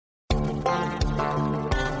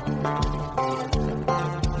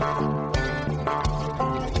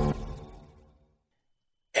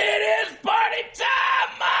It is party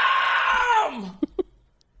time, Mom!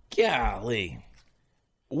 Golly.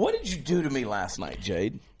 What did you do to me last night,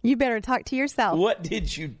 Jade? You better talk to yourself. What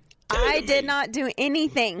did you do I to did me? not do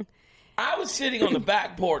anything. I was sitting on the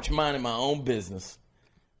back porch minding my own business.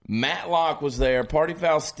 Matlock was there. Party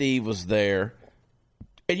Foul Steve was there.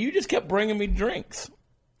 And you just kept bringing me drinks.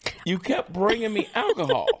 You kept bringing me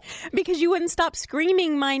alcohol. Because you wouldn't stop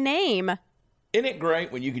screaming my name. Isn't it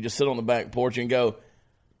great when you can just sit on the back porch and go,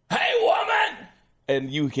 "Hey, woman!" And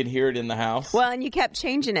you can hear it in the house? Well, and you kept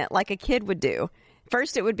changing it like a kid would do.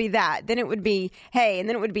 First it would be that. Then it would be, hey, and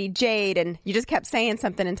then it would be Jade. And you just kept saying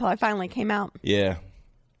something until I finally came out. Yeah.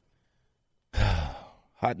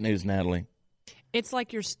 Hot news, Natalie. It's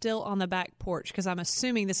like you're still on the back porch because I'm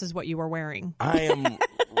assuming this is what you were wearing. I am...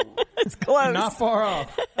 It's close. Not far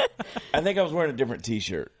off. I think I was wearing a different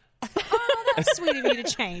T-shirt. Oh, that's sweet of you to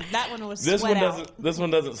change. That one was This sweat one out. doesn't. This one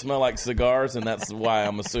doesn't smell like cigars, and that's why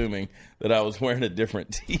I'm assuming that I was wearing a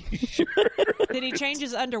different T-shirt. Did he change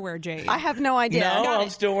his underwear, Jade? I have no idea. No, I'm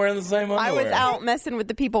still wearing the same underwear. I was out messing with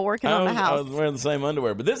the people working on the I house. was wearing the same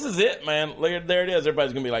underwear, but this is it, man. Look, there it is.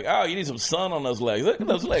 Everybody's gonna be like, "Oh, you need some sun on those legs. Look,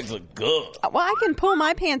 those legs look good." Well, I can pull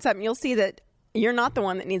my pants up and you'll see that you're not the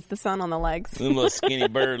one that needs the sun on the legs. Them little skinny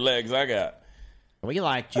bird legs I got. We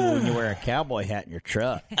liked you when you wear a cowboy hat in your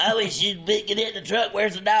truck. I wish you'd get in the truck.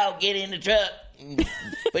 Where's the dog? Get in the truck.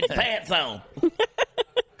 Put your pants on.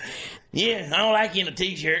 Yeah, I don't like you in a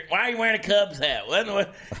T-shirt. Why are you wearing a Cubs hat?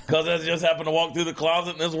 Because I just happened to walk through the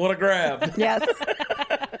closet and this is what I grabbed. Yes.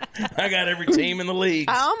 I got every team in the league.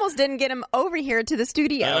 I almost didn't get him over here to the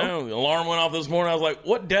studio. I know. The alarm went off this morning. I was like,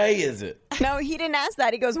 what day is it? No, he didn't ask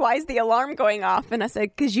that. He goes, why is the alarm going off? And I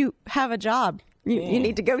said, because you have a job. You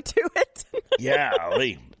need to go to it.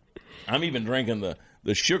 Golly. I'm even drinking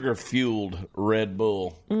the sugar-fueled Red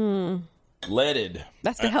Bull. Leaded.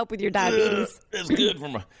 That's to help with your diabetes. It's good for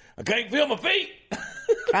my... I can't feel my feet.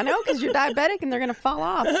 I know, because you're diabetic and they're going to fall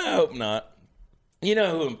off. I hope not. You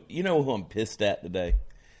know who I'm pissed at today?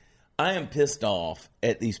 I am pissed off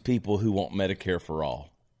at these people who want Medicare for all.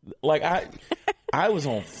 Like, I was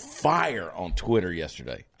on fire on Twitter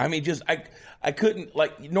yesterday. I mean, just I couldn't,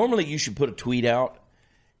 like, normally you should put a tweet out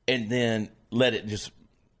and then let it just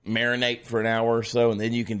marinate for an hour or so, and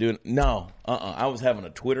then you can do it. No, I was having a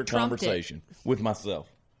Twitter conversation with myself.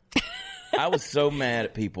 I was so mad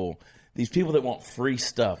at people, these people that want free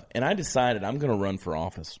stuff, and I decided I'm going to run for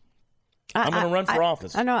office. I'm going to run for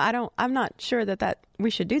office. I know. I'm not sure that we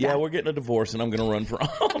should do that. Yeah, we're getting a divorce, and I'm going to run for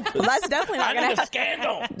office. Well, that's definitely not going to I need a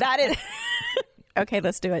scandal. That is. Okay,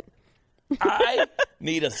 let's do it. I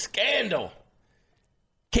need a scandal.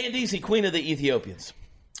 Candice, Queen of the Ethiopians.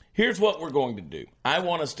 Here's what we're going to do. I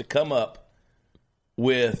want us to come up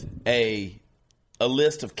with a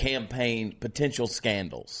list of campaign potential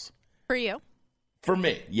scandals. For you. For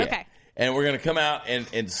me, yeah. Okay. And we're going to come out,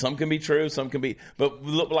 and some can be true, some can be, but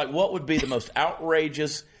look, like, what would be the most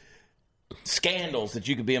outrageous scandals that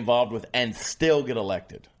you could be involved with and still get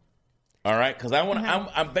elected? All right, because I want.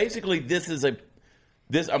 I'm basically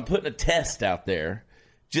I'm putting a test out there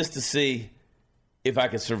just to see if I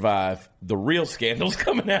could survive the real scandals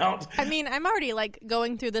coming out. I mean, I'm already like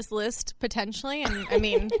going through this list potentially, and I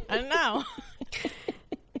mean, I don't know.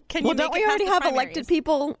 Can you don't we already have elected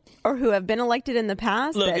people or who have been elected in the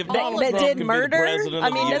past Look, if Donald Trump did can murder? be the president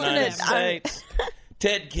of the United doesn't States,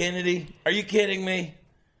 Ted Kennedy, are you kidding me?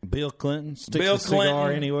 Bill Clinton sticks a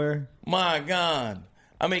cigar anywhere. My God.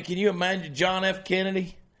 I mean, can you imagine John F.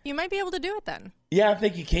 Kennedy? You might be able to do it then. Yeah, I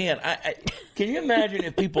think you can. Can you imagine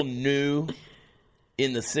if people knew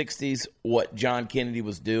in the 60s what John Kennedy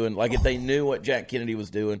was doing? Like if they knew what Jack Kennedy was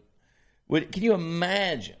doing? Can you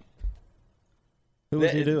imagine? Who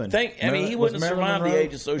was he doing? He wouldn't have survived the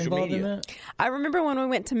age of social media. I remember when we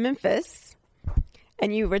went to Memphis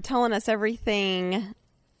and you were telling us everything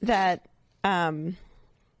that Martin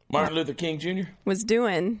Luther King Jr. was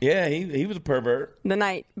doing. Yeah, he was a pervert. The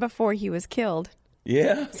night before he was killed.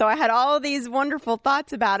 Yeah. So I had all these wonderful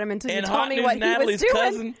thoughts about him until you told me what Natalie's he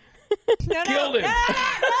was doing. Cousin killed him. No.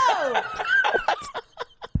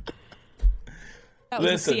 That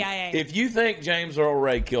was Listen, the CIA. if you think James Earl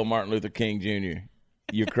Ray killed Martin Luther King Jr.,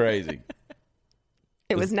 you're crazy.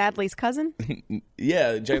 It was Natalie's cousin?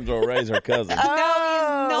 Yeah, James Earl Ray's her cousin. No, he's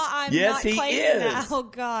not. I'm Yes, not he claiming is. that. Oh,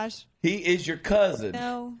 gosh. He is your cousin.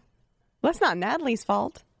 No. Well, that's not Natalie's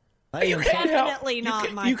fault. You can't Definitely help,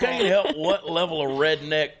 not my You can't help what level of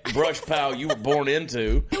redneck brush pile you were born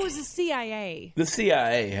into. It was the CIA. The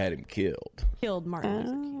CIA had him killed. Killed Martin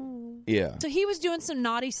Luther King. Yeah. So he was doing some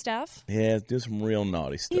naughty stuff. Yeah, do some real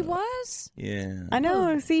naughty stuff. He was? Yeah. I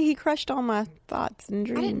know. See, he crushed all my thoughts and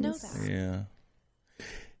dreams. I didn't know that. Yeah.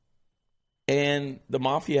 And the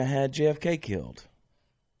mafia had JFK killed.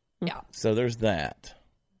 Yeah. So there's that.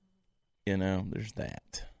 There's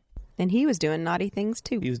that. And he was doing naughty things,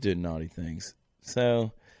 too. He was doing naughty things.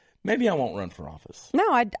 So maybe I won't run for office.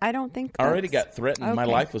 No, I don't think I already that's- got threatened. My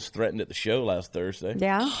okay. life was threatened at the show last Thursday.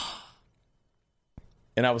 Yeah.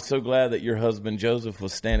 And I was so glad that your husband, Joseph,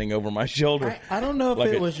 was standing over my shoulder. I don't know if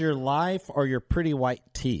Like it a- was your life or your pretty white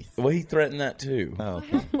teeth. Well, he threatened that too. Oh,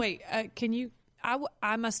 okay. Wait, can you?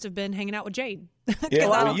 I must have been hanging out with Jade. Yeah, I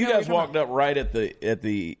well, don't you know guys what walked up right at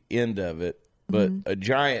the end of it, but a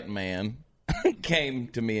giant man came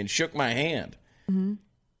to me and shook my hand, and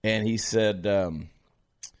he said, I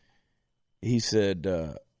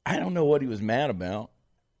don't know what he was mad about,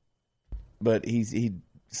 but he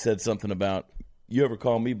said something about, you ever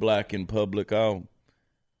call me black in public? And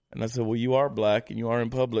I said, well, you are black and you are in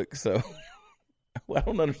public, so I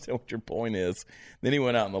don't understand what your point is. Then he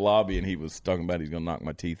went out in the lobby and he was talking about he's going to knock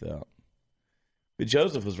my teeth out. But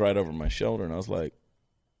Joseph was right over my shoulder, and I was like,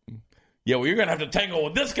 yeah, well, you're going to have to tangle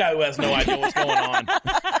with this guy who has no idea what's going on.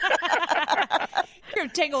 You're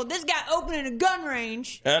gonna tangle with this guy opening a gun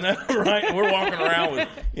range. I know, right? And we're walking around with,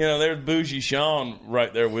 there's Bougie Sean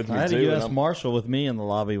right there with me, I had too. a and U.S. I'm- Marshal with me in the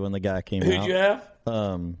lobby when the guy came Who'd out. you have?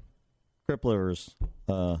 Cripplivers.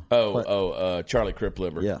 Charlie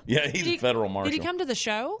Cripliver. Yeah. Yeah, he's a federal marshal. Did he come to the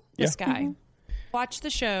show? This guy. Watch the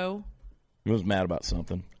show. He was mad about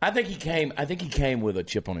something. I think he came with a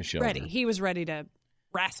chip on his shoulder. Ready. He was ready to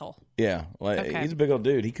wrestle. Yeah. Okay. He's a big old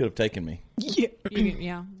dude. He could have taken me.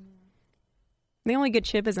 Yeah. The only good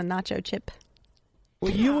chip is a nacho chip.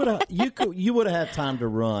 Well, you would have had time to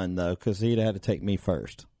run though, because he'd have had to take me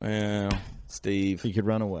first. Yeah. Steve. He could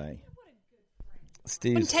run away.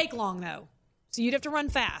 Steve. Wouldn't take long though, so you'd have to run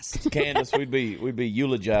fast. Candace, we'd be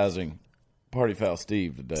eulogizing Party Foul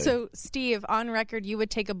Steve today. So, Steve, on record, you would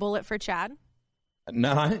take a bullet for Chad?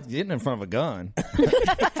 No, I ain't getting in front of a gun.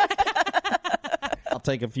 I'll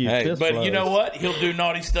take a few hey, fist but blows. you know what? He'll do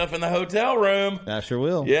naughty stuff in the hotel room. I sure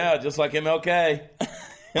will. Yeah, just like MLK.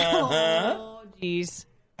 Oh, jeez.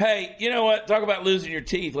 Hey, you know what? Talk about losing your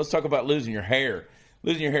teeth. Let's talk about losing your hair.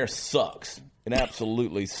 Losing your hair sucks. It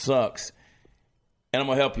absolutely sucks. And I'm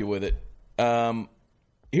going to help you with it.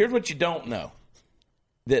 Here's what you don't know.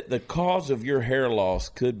 That the cause of your hair loss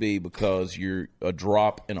could be because you're a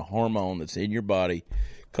drop in a hormone that's in your body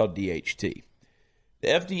called DHT. The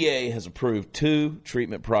FDA has approved 2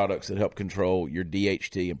 treatment products that help control your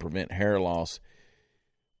DHT and prevent hair loss.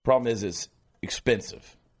 Problem is it's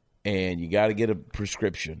expensive, and you got to get a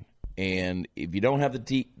prescription. And if you don't have the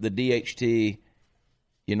DHT,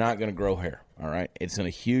 you're not going to grow hair, all right? It's in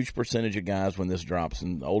a huge percentage of guys when this drops,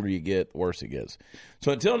 and the older you get, the worse it gets.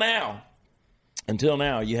 So until now,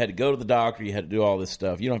 you had to go to the doctor, you had to do all this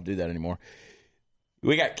stuff. You don't have to do that anymore.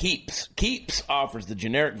 We got Keeps. Keeps offers the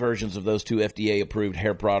generic versions of those 2 FDA-approved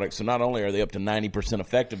hair products. So not only are they up to 90%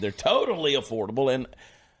 effective, they're totally affordable, and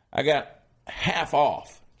I got half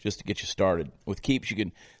off just to get you started. With Keeps, you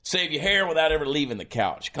can save your hair without ever leaving the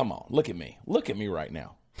couch. Come on, look at me. Look at me right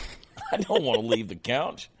now. I don't want to leave the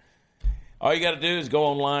couch. All you got to do is go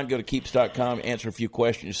online, go to Keeps.com, answer a few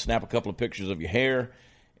questions, snap a couple of pictures of your hair,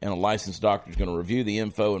 and a licensed doctor is going to review the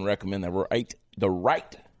info and recommend the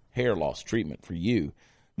right hair loss treatment for you.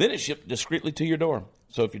 Then it's shipped discreetly to your door.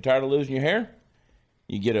 So if you're tired of losing your hair,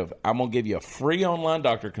 I'm going to give you a free online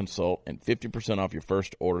doctor consult and 50% off your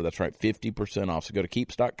first order. That's right, 50% off. So go to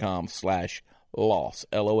Keeps.com/loss,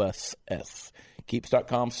 L-O-S-S.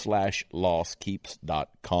 Keeps.com/loss,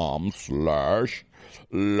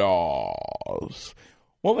 Keeps.com/loss.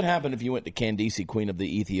 What would happen if you went to Candice, Queen of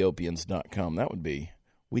the Ethiopians.com?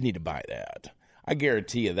 We need to buy that. I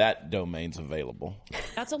guarantee you that domain's available.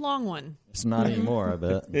 That's a long one. It's not anymore, I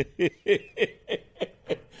bet.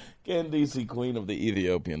 Candice, Queen of the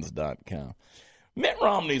Ethiopians.com. Mitt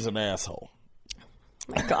Romney's an asshole.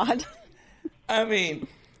 My God. I mean,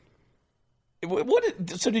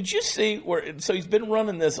 so did you see so he's been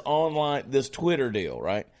running this Twitter deal,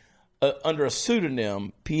 right? Under a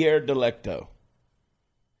pseudonym, Pierre Delecto.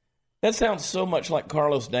 That sounds so much like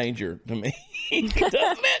Carlos Danger to me. Doesn't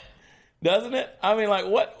it? Doesn't it? I mean, like,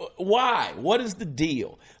 why? What is the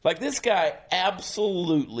deal? Like, this guy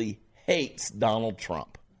absolutely hates Donald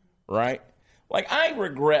Trump, right? Like, I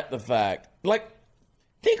regret the fact, like,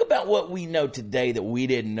 think about what we know today that we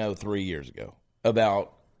didn't know 3 years ago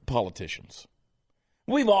about politicians.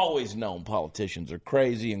 We've always known politicians are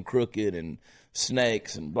crazy and crooked and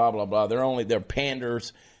snakes and blah, blah, blah. They're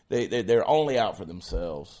panders. They're only out for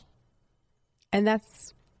themselves. And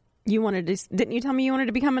that's You wanted to? Didn't you tell me you wanted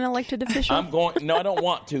to become an elected official? I'm going. No, I don't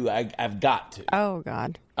want to. I've got to. Oh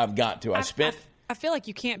God. I've got to. I feel like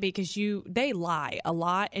you can't be because they lie a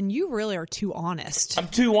lot, and you really are too honest. I'm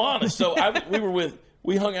too honest. So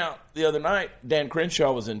we hung out the other night. Dan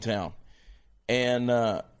Crenshaw was in town,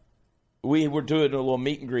 and we were doing a little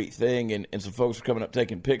meet and greet thing, and some folks were coming up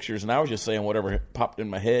taking pictures, and I was just saying whatever popped in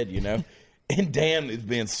my head, And Dan is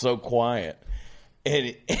being so quiet.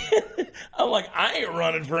 And I'm like, I ain't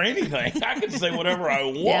running for anything. I can say whatever I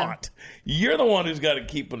want. Yeah. You're the one who's got to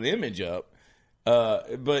keep an image up.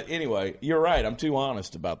 But anyway, you're right. I'm too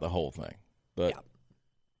honest about the whole thing. But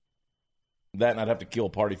that, and I'd have to kill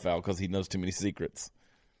Party Foul because he knows too many secrets.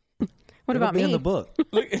 What about me? In the book.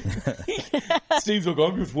 Steve's like,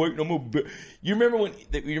 I'm just waiting. You remember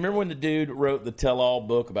when the dude wrote the tell-all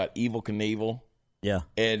book about Evel Knievel? Yeah.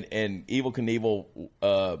 And Evel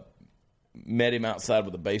Knievel met him outside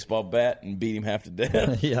with a baseball bat and beat him half to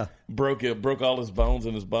death. Yeah. Broke all his bones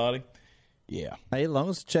in his body. Yeah. Hey, as long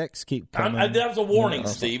as checks keep coming. That was a warning,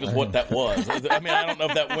 Steve, is what that was. I mean, I don't know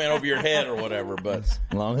if that went over your head or whatever, but as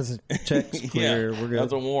long as the check's clear, we're good.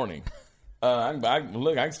 That's a warning. I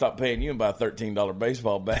can stop paying you and buy a $13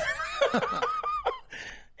 baseball bat.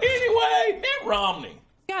 Anyway, Mitt Romney.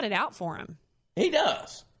 Got it out for him. He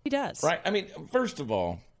does. He does. Right? I mean, first of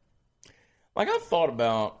all, like I've thought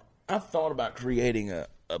about creating a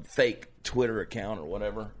fake Twitter account or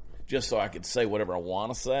whatever, just so I could say whatever I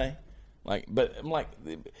want to say. But I'm like,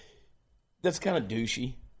 that's kind of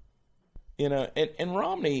douchey, And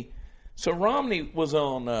Romney, so Romney was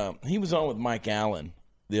on. He was on with Mike Allen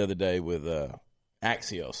the other day with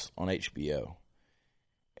Axios on HBO,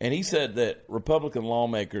 and he said that Republican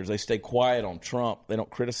lawmakers, they stay quiet on Trump. They don't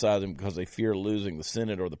criticize him because they fear losing the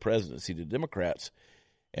Senate or the presidency to Democrats,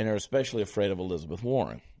 and are especially afraid of Elizabeth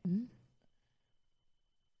Warren. Mm-hmm.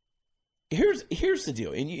 Here's the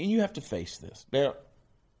deal, and you have to face this. Now,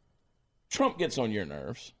 Trump gets on your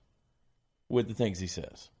nerves with the things he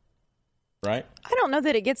says, right? I don't know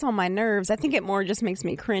that it gets on my nerves. I think it more just makes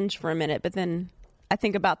me cringe for a minute, but then I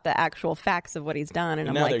think about the actual facts of what he's done, and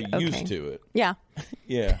I'm now like, they're used to it. Yeah.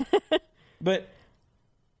 Yeah. But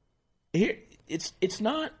here, it's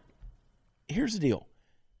not. Here's the deal: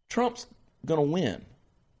 Trump's going to win,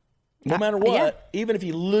 no matter what. Yeah. Even if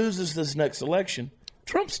he loses this next election,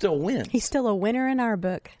 Trump still wins. He's still a winner in our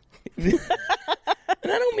book.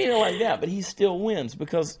 And I don't mean it like that, but he still wins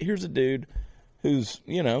because here's a dude who's,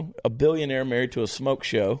 a billionaire married to a smoke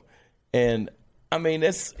show. And, I mean,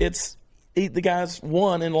 the guy's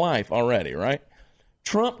won in life already, right?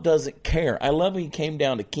 Trump doesn't care. I love when he came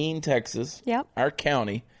down to Keene, Texas, our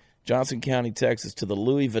county, Johnson County, Texas, to the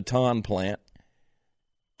Louis Vuitton plant.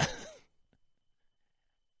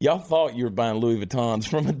 Y'all thought you were buying Louis Vuittons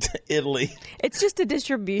from Italy. It's just a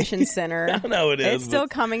distribution center. I know it is. It's still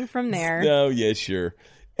coming from there. Oh, yeah, sure.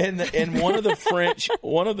 And one of the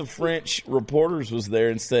French reporters was there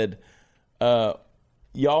and said,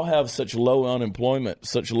 "Y'all have such low unemployment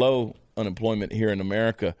here in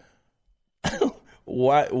America.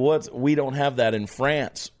 We don't have that in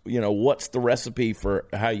France. What's the recipe for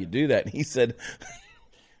how you do that?" And he said,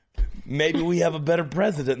 "Maybe we have a better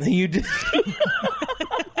president than you do."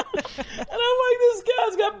 And I'm like, this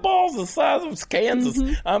guy's got balls the size of Kansas.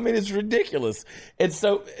 Mm-hmm. I mean, it's ridiculous. And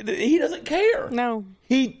so he doesn't care. No.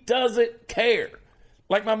 He doesn't care.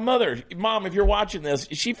 Like my mother, Mom, if you're watching this,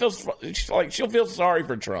 she'll feel sorry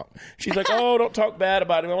for Trump. She's like, oh, don't talk bad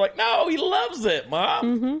about him. I'm like, no, he loves it, Mom.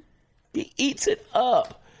 Mm-hmm. He eats it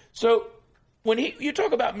up. So when you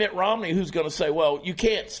talk about Mitt Romney, who's going to say, well, you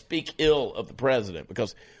can't speak ill of the president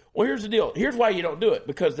because – well, here's the deal. Here's why you don't do it.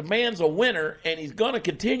 Because the man's a winner, and he's going to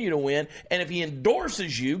continue to win. And if he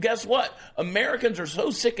endorses you, guess what? Americans are so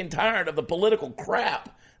sick and tired of the political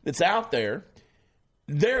crap that's out there,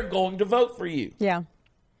 they're going to vote for you. Yeah.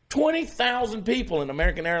 20,000 people in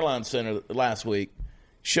American Airlines Center last week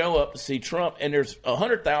show up to see Trump, and there's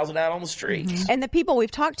 100,000 out on the streets. Mm-hmm. And the people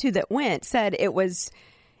we've talked to that went said it was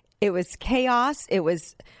chaos, it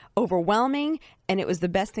was overwhelming, and it was the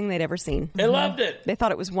best thing they'd ever seen. They loved it. They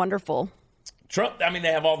thought it was wonderful. Trump, I mean,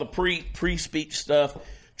 they have all the pre-speech stuff.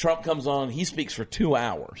 Trump comes on, he speaks for 2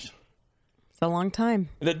 hours. It's a long time.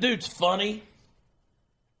 The dude's funny.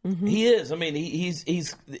 Mm-hmm. He is. I mean,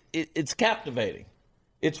 it's captivating.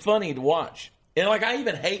 It's funny to watch. And I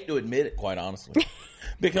even hate to admit it, quite honestly.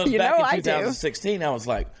 Because back in 2016, I was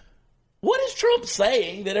like, what is Trump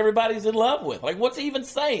saying that everybody's in love with? What's he even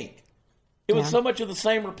saying? It was so much of the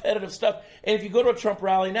same repetitive stuff. And if you go to a Trump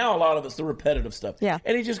rally now, a lot of it's the repetitive stuff. Yeah.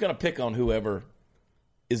 And he's just going to pick on whoever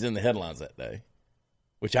is in the headlines that day,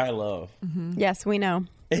 which I love. Mm-hmm. Yes, we know.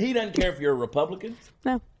 And he doesn't care if you're a Republican.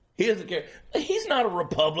 No. He doesn't care. He's not a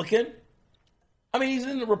Republican. I mean, he's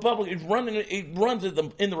in the Republican. He runs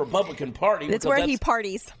in the Republican Party. That's where he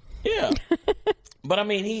parties. Yeah. But I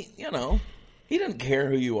mean, he doesn't care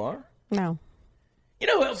who you are. No. You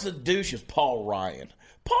know who else is a douche is Paul Ryan.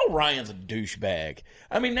 Paul Ryan's a douchebag.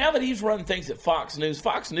 I mean, now that he's running things at Fox News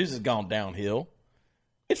has gone downhill.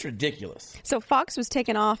 It's ridiculous. So Fox was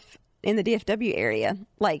taken off in the DFW area.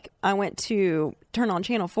 Like, I went to turn on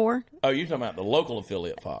Channel 4. Oh, you're talking about the local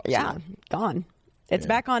affiliate Fox. Yeah, gone. It's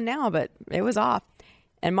back on now, but it was off.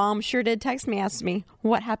 And Mom sure did text me, asked me,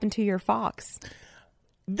 what happened to your Fox?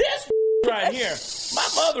 This right here, my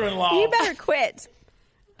mother-in-law. You better quit.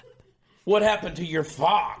 What happened to your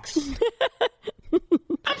Fox?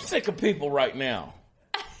 I'm sick of people right now.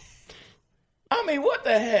 I mean, what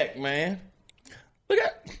the heck, man? Look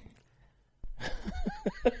at.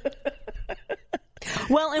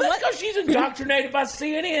 Well, and That's because she's indoctrinated by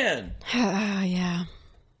CNN. Yeah.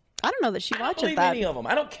 I don't know that she I don't watches believe that. any of them.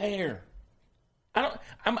 I don't care.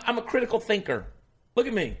 I'm a critical thinker. Look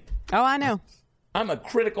at me. Oh, I know. I'm a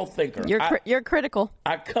critical thinker. You're critical.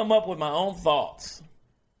 I come up with my own thoughts.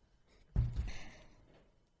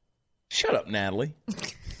 Shut up, Natalie. Are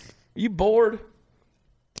you bored?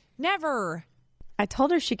 Never. I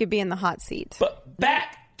told her she could be in the hot seat. But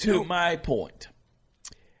back to my point.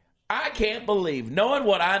 I can't believe, knowing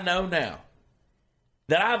what I know now,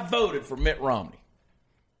 that I voted for Mitt Romney.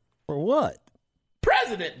 For what?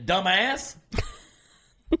 President, dumbass.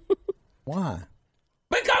 Why?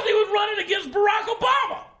 Because he was running against Barack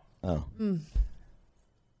Obama. Oh.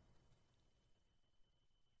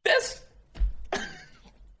 This,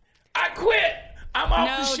 I quit. I'm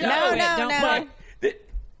off the show. No.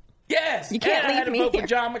 Yes. You can't and I had leave to vote me for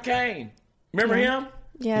John McCain. Remember him?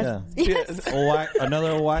 Yes. Yeah. Yes.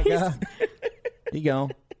 Another white guy? He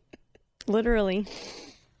gone. Literally.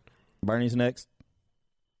 Bernie's next.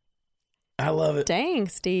 I love it. Dang,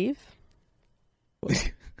 Steve.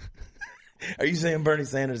 Are you saying Bernie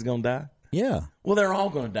Sanders is going to die? Yeah. Well, they're all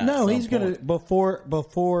going to die. No, at some he's going to point.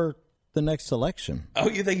 before the next election. Oh,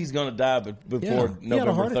 you think he's going to die before He had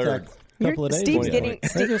a heart November 3rd? attack a couple of days Steve's ago. getting-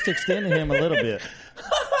 They just extended him a little bit.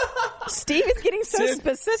 Steve is getting so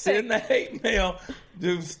specific. Send the hate mail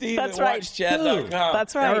to Steve That's at right. watchchat.com.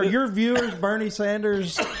 That's right. Are your viewers Bernie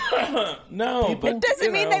Sanders? No, but It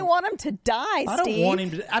doesn't mean they want him to die, I don't Steve. want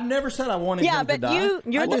him to. I never said I wanted Yeah, him to but die.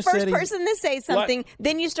 you're I the just first said he's- person to say something.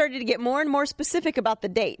 Then you started to get more and more specific about the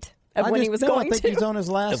date of when he was I going think to. he's on his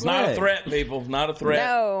last It's not a leg. threat, people. Not a threat.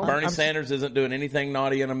 No. Bernie Sanders isn't doing anything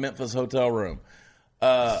naughty in a Memphis hotel room.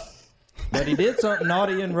 But he did something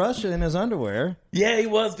naughty in Russia in his underwear. Yeah, he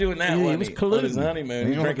was doing that. Yeah, he wasn't was On colluding. his honeymoon, You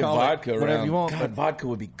he's wanna drinking call it vodka whatever around. you want, God, but- vodka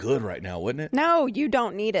would be good right now, wouldn't it? No, you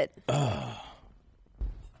don't need it. I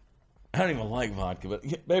don't even like vodka,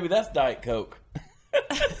 but baby, that's Diet Coke.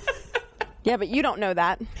 Yeah, but you don't know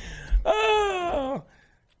that. Oh,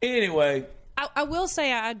 anyway, I will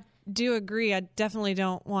say I do agree. I definitely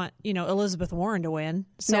don't want, Elizabeth Warren to win.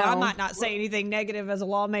 So No. I might not say anything negative as a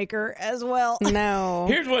lawmaker as well. No.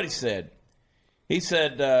 here's what he said. He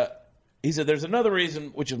said, there's another reason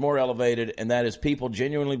which is more elevated, and that is people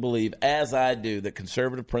genuinely believe, as I do, that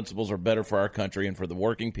conservative principles are better for our country and for the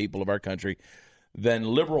working people of our country than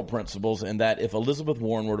liberal principles, and that if Elizabeth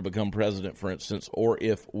Warren were to become president, for instance, or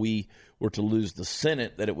if we were to lose the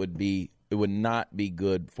Senate, that it would not be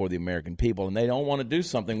good for the American people. And they don't want to do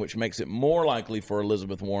something which makes it more likely for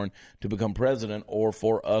Elizabeth Warren to become president or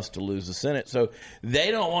for us to lose the Senate. So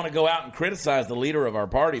they don't want to go out and criticize the leader of our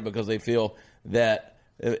party because they feel that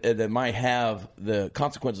might have the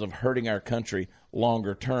consequences of hurting our country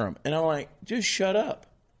longer term. And I'm like, just shut up.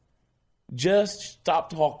 Just stop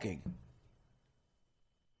talking.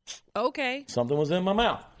 Okay. Something was in my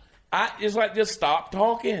mouth. Just stop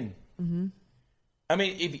talking. Mm-hmm. I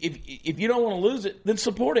mean, if you don't want to lose it, then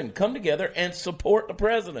support him. Come together and support the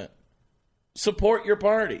president. Support your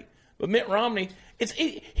party. But Mitt Romney,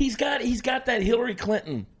 he's got that Hillary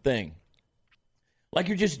Clinton thing. Like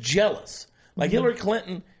you're just jealous. Like Hillary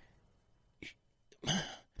Clinton.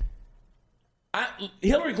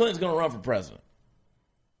 Hillary Clinton's going to run for president.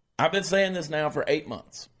 I've been saying this now for 8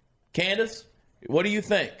 months. Candace, what do you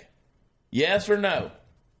think? Yes or no?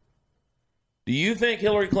 Do you think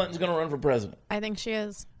Hillary Clinton's going to run for president? I think she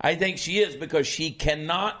is. I think she is because she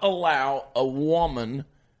cannot allow a woman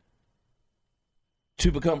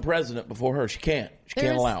to become president before her. She can't. She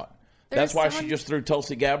can't allow it. That's why she just threw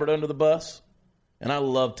Tulsi Gabbard under the bus. And I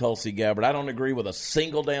love Tulsi Gabbard. I don't agree with a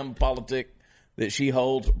single damn politic that she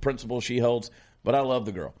holds, principle she holds, but I love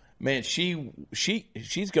the girl. Man, she's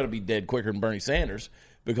going to be dead quicker than Bernie Sanders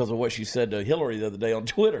because of what she said to Hillary the other day on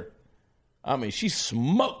Twitter. I mean, she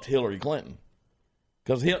smoked Hillary Clinton.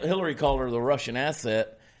 Because Hillary called her the Russian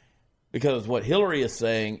asset, because what Hillary is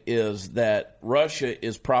saying is that Russia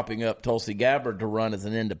is propping up Tulsi Gabbard to run as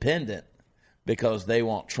an independent because they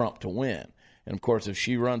want Trump to win. And, of course, if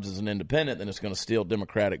she runs as an independent, then it's going to steal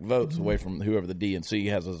Democratic votes away from whoever the DNC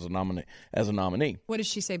has as a nominee. What did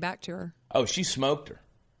she say back to her? Oh, she smoked her.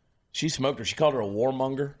 She called her a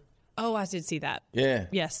warmonger. Oh, I did see that. Yeah.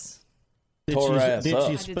 Yes. Did Tore her ass she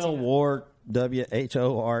up. spell war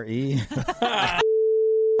W-H-O-R-E?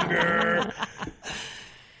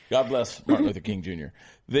 God bless Martin Luther King Jr.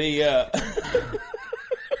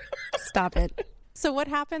 Stop it. So what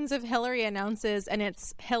happens if Hillary announces and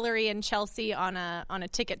it's Hillary and Chelsea on a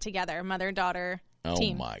ticket together, mother-daughter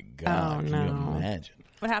team? Oh, my God. Can you imagine?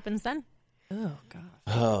 What happens then? Oh, God.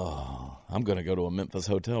 Oh, I'm going to go to a Memphis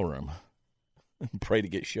hotel room and pray to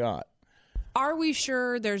get shot. Are we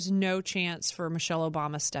sure there's no chance for Michelle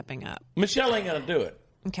Obama stepping up? Michelle ain't going to do it.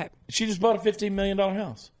 Okay. She just bought a $15 million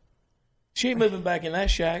house. She ain't moving back in that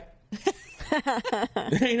shack.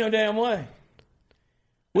 There ain't no damn way.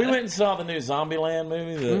 We went and saw the new Zombieland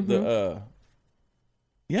movie.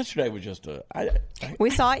 Yesterday was just We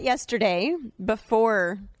saw it yesterday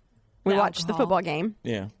before we The watched the alcohol. football game.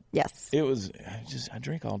 yeah. Yes. It was. I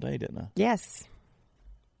drank all day, didn't I? Yes.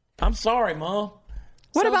 I'm sorry, Mom.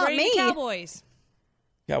 What about Celebrating me? the Cowboys.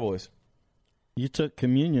 Cowboys. You took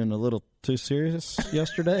communion a little too serious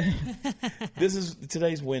yesterday?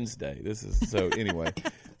 Today's Wednesday. So anyway.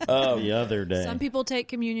 The other day. Some people take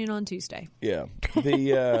communion on Tuesday. Yeah.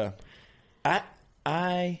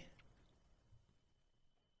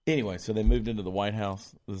 Anyway, so they moved into the White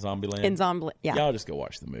House, the Zombieland. In Zombie, yeah. Y'all just go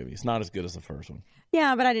watch the movie. It's not as good as the first one.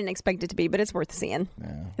 Yeah, but I didn't expect it to be, but it's worth seeing.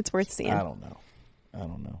 Yeah. It's worth seeing. I don't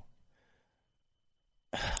know.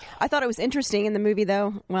 I thought it was interesting in the movie,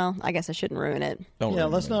 though. Well, I guess I shouldn't ruin it. Don't Yeah,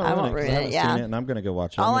 ruin let's it. not I ruin won't it, 'cause ruin I it, haven't yeah. seen it, and I'm going to go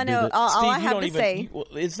watch it. All I I'm gonna know, do all Steve, I you have don't to even, say,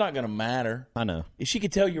 it's not going to matter. I know. If she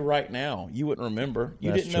could tell you right now, you wouldn't remember.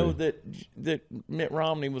 You That's didn't know true. that Mitt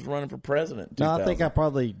Romney was running for president. In No, I think I 2000.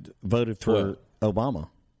 probably voted for Obama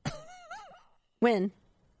when?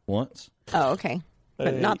 once. Oh, okay.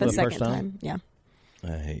 But not the The second first time? time. Yeah.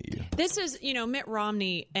 I hate you. This is, Mitt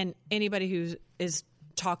Romney and anybody who is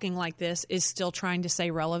talking like this is still trying to stay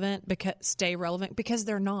relevant because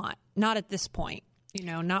they're not at this point.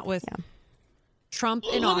 Not with Trump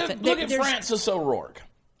in Look office. at, look at Francis O'Rourke.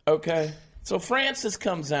 Okay, so Francis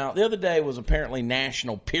comes out. The other day was apparently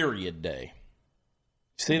National Period Day.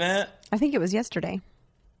 See that? I think it was yesterday.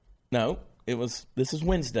 No, it was. This is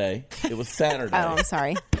Wednesday. It was Saturday. Oh, I'm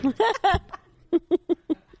sorry.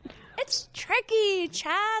 It's tricky,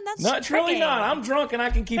 Chad. That's No, it's really not. I'm drunk and I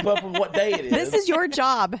can keep up with what day it is. This is your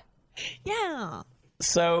job. Yeah.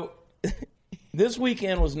 So this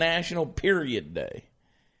weekend was National Period Day.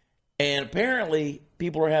 And apparently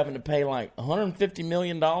people are having to pay like $150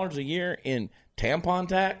 million a year in tampon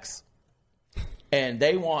tax. And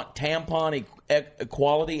they want tampon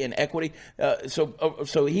equality and equity.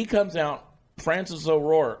 So he comes out, Francis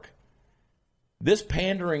O'Rourke, this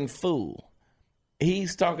pandering fool.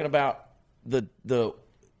 He's talking about the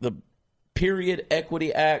Period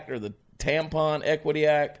Equity Act or the Tampon Equity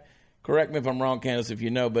Act. Correct me if I'm wrong, Candace, if you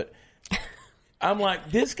know, but I'm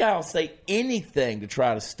like, this guy will say anything to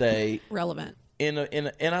try to stay Relevant. and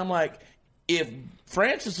I'm like, if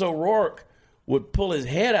Francis O'Rourke would pull his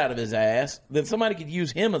head out of his ass, then somebody could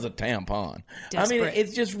use him as a tampon. I mean, Desperate.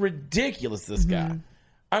 it's just ridiculous, this guy.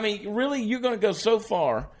 I mean, really, you're going to go so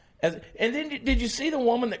far. And then did you see the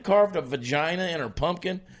woman that carved a vagina in her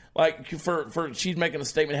pumpkin? Like for she's making a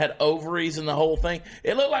statement, had ovaries and the whole thing.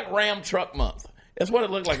 It looked like Ram Truck Month. That's what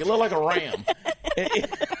it looked like. It looked like a ram.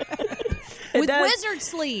 With does. wizard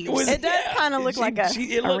sleeves. It does kinda look like a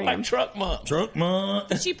It looked ram. like Truck Month. Truck month.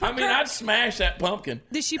 Did she put I mean, I'd smash that pumpkin.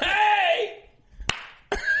 Did she put, Hey!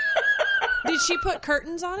 did she put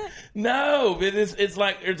curtains on it? No, it's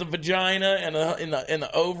like there's a vagina and the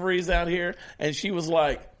ovaries out here, and she was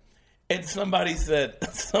like, and somebody said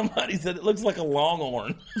it looks like a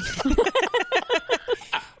longhorn.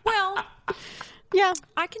 Well, Yeah.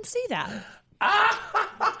 I can see that.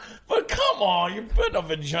 But come on, you're putting a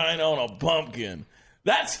vagina on a pumpkin.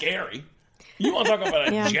 That's scary. You want to talk about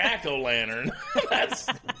a Yeah. jack-o'-lantern?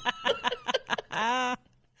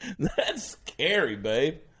 That's scary,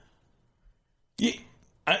 babe.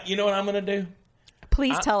 You know what I'm going to do?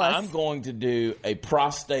 Please tell us. I'm going to do a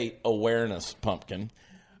prostate awareness pumpkin.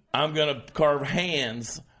 I'm going to carve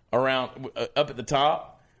hands around up at the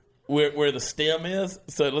top where the stem is,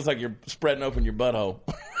 so it looks like you're spreading open your butthole.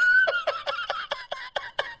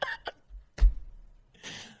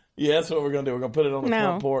 Yeah, that's what we're going to do. We're going to put it on the No.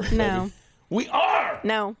 front porch. No. Baby. We are.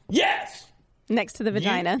 No. Yes. Next to the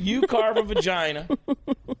vagina. You carve a vagina.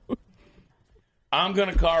 I'm going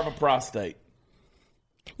to carve a prostate.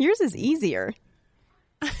 Yours is easier.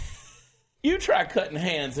 You try cutting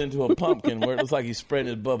hands into a pumpkin where it looks like he's spreading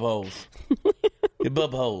his bub holes. Your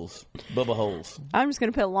bub holes. Bubba holes. I'm just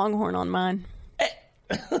going to put a longhorn on mine.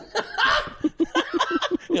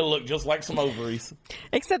 It'll look just like some ovaries.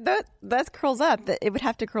 Except that curls up. That it would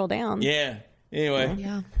have to curl down. Yeah. Anyway.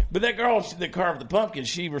 Yeah. But that girl that carved the pumpkin,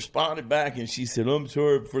 she responded back and she said, I'm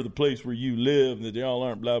sorry for the place where you live, that y'all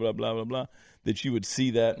aren't blah, blah, blah, blah, blah. That you would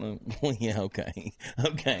see that. And, well, yeah, okay.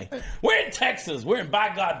 Okay. We're in Texas. We're in,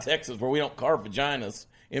 by God, Texas, where we don't carve vaginas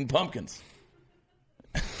in pumpkins.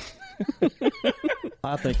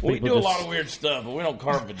 I think We people do a lot of weird stuff, but we don't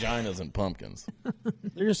carve vaginas in pumpkins.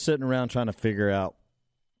 they're just sitting around trying to figure out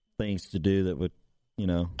things to do that would,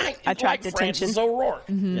 Attract like attention. Francis O'Rourke.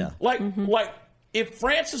 yeah. Like if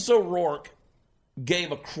Francis O'Rourke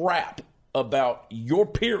gave a crap about your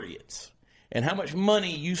periods and how much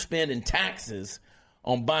money you spend in taxes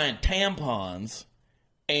on buying tampons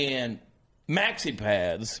and maxi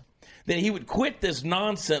pads, then he would quit this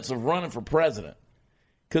nonsense of running for president.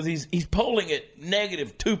 Because he's polling at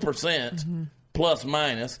negative 2% plus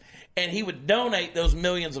minus, and he would donate those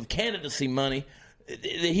millions of candidacy money.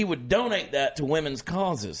 He would donate that to women's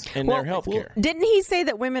causes and their health care. Didn't he say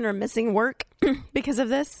that women are missing work because of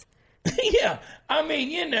this? Yeah. I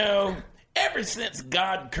mean, ever since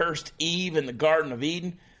God cursed Eve in the Garden of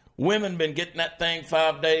Eden, women been getting that thing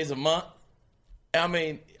 5 days a month. I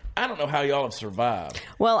mean, I don't know how y'all have survived.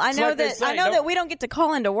 Well, I It's know like they that say, that we don't get to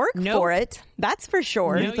call into work for it. That's for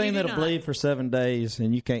sure. No, Anything you do that'll not. bleed for 7 days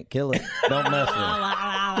and you can't kill it, don't mess with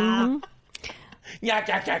it.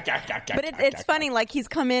 But it's funny, like he's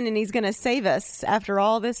come in and he's going to save us after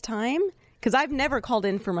all this time. Because I've never called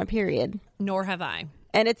in for my period, Nor have I.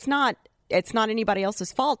 and it's not anybody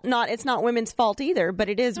else's fault. It's not women's fault either. But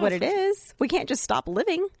it is what it is. We can't just stop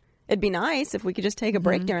living. It'd be nice if we could just take a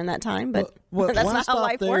break during that time, but that's why not how stop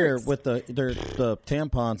life there works. with the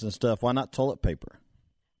tampons and stuff? Why not toilet paper?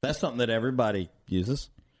 That's something that everybody uses.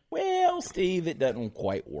 Well, Steve, it doesn't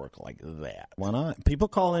quite work like that. Why not? People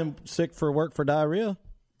call in sick for work for diarrhea.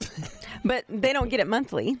 But they don't get it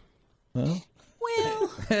monthly. Well,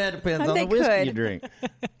 Well, it depends on They the whiskey could. you drink.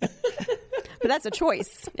 But that's a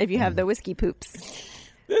choice if you have the whiskey poops.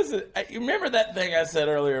 You remember that thing I said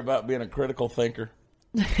earlier about being a critical thinker?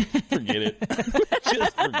 Forget it.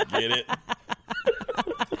 Just forget it.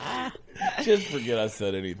 Just forget I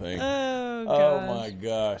said anything. Oh my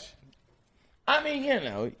gosh. I mean,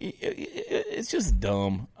 it's just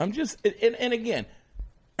dumb. I'm just, and again,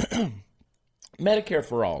 Medicare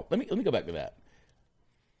for all. Let me go back to that.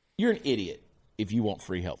 You're an idiot if you want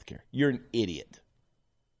free health care. You're an idiot.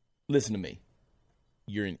 Listen to me.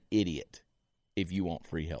 You're an idiot if you want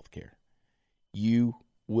free health care. You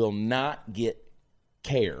will not get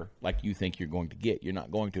care like you think you're going to get. You're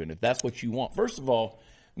not going to. And if that's what you want, first of all,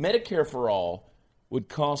 Medicare for all would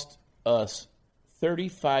cost us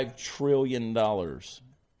 $35 trillion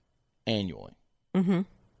annually. Mm-hmm.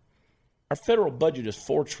 Our federal budget is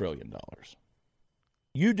 $4 trillion.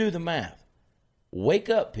 You do the math. Wake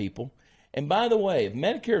up, people. And by the way, if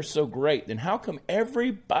Medicare is so great, then how come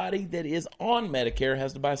everybody that is on Medicare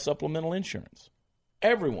has to buy supplemental insurance?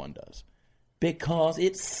 Everyone does. Because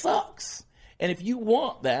it sucks. And if you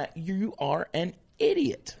want that, you are an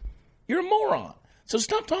idiot. You're a moron. So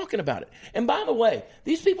stop talking about it. And by the way,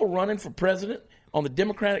 these people running for president on the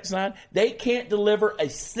Democratic side, they can't deliver a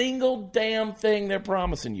single damn thing they're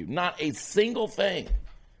promising you. Not a single thing.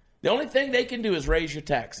 The only thing they can do is raise your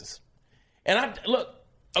taxes. And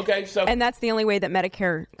And that's the only way that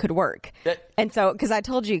Medicare could work. And so, because I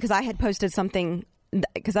told you, because I had posted something,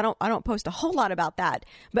 because I don't post a whole lot about that,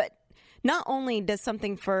 but not only does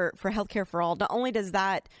something for healthcare for all, not only does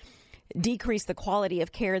that decrease the quality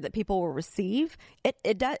of care that people will receive,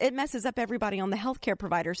 it messes up everybody on the healthcare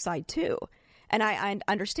provider side too. And I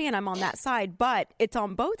understand I'm on that side, but it's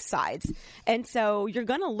on both sides. And so you're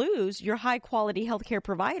going to lose your high quality healthcare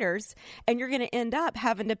providers, and you're going to end up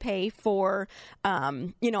having to pay for,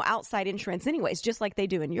 outside insurance anyways, just like they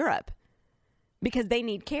do in Europe, because they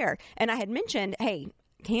need care. And I had mentioned, hey,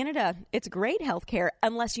 Canada, it's great healthcare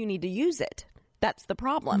unless you need to use it. That's the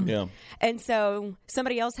problem. Yeah. And so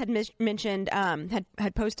somebody else had mentioned,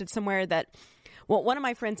 had posted somewhere that, well, one of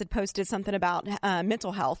my friends had posted something about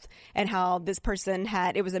mental health and how this person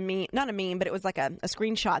it was a meme, not a meme, but it was like a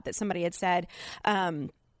screenshot that somebody had said, I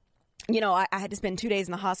had to spend 2 days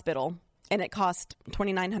in the hospital and it cost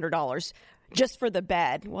 $2,900 just for the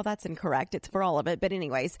bed. Well, that's incorrect. It's for all of it. But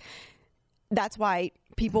anyways, that's why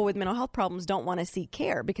people with mental health problems don't want to seek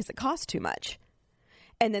care, because it costs too much.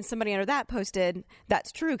 And then somebody under that posted,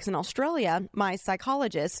 that's true, because in Australia, my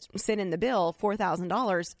psychologist sent in the bill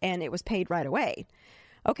 $4,000 and it was paid right away.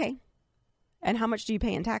 Okay. And how much do you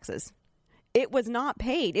pay in taxes? It was not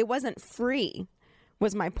paid. It wasn't free,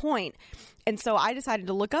 was my point. And so I decided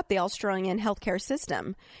to look up the Australian healthcare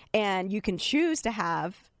system. And you can choose to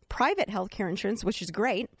have private healthcare insurance, which is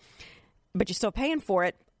great, but you're still paying for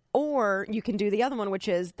it. Or you can do the other one, which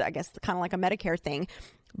is, I guess, kind of like a Medicare thing.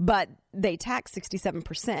 But they tax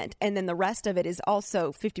 67%. And then the rest of it is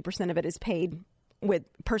also 50% of it is paid with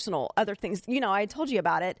personal other things. You know, I told you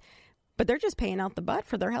about it, but they're just paying out the butt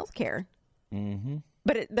for their health care. Mm-hmm.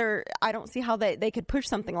 But I don't see how they could push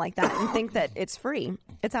something like that and think that it's free.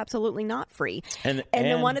 It's absolutely not free. And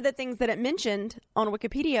then one of the things that it mentioned on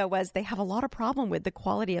Wikipedia was they have a lot of problem with the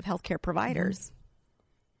quality of healthcare providers. Mm-hmm.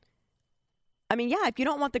 I mean, yeah, if you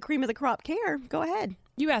don't want the cream of the crop care, go ahead.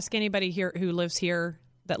 You ask anybody here who lives here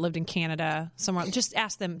that lived in Canada, somewhere, just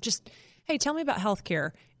ask them, hey, tell me about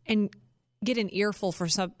healthcare, and get an earful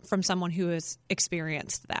from someone who has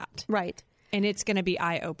experienced that. Right. And it's going to be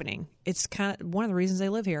eye-opening. It's kind of one of the reasons they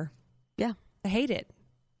live here. Yeah. They hate it.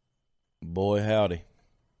 Boy, howdy.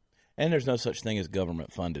 And there's no such thing as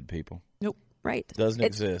government-funded, people. Nope. Right. Doesn't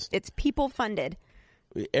exist. It's people-funded.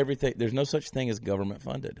 Everything. There's no such thing as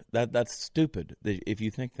government-funded. That's stupid if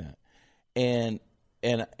you think that. And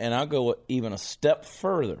I'll go even a step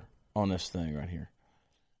further on this thing right here.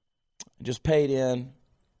 Just paid in.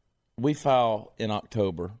 We file in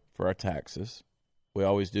October for our taxes. We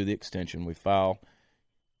always do the extension. We file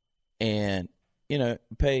and,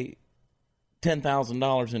 pay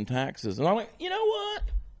 $10,000 in taxes. And I'm like, you know what?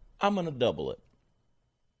 I'm going to double it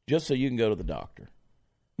just so you can go to the doctor.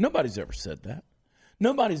 Nobody's ever said that.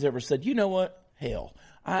 Nobody's ever said, you know what? Hell,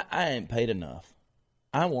 I ain't paid enough.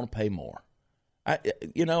 I want to pay more.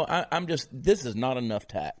 This is not enough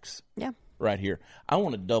tax. Yeah. Right here. I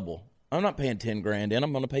want to double. I'm not paying $10,000 in.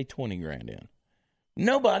 I'm going to pay $20,000 in.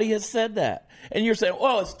 Nobody has said that. And you're saying,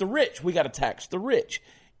 well, it's the rich. We got to tax the rich.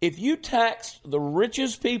 If you tax the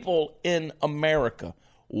richest people in America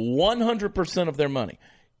 100% of their money,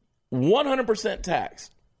 100% tax,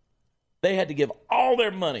 they had to give all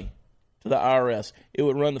their money to the IRS, it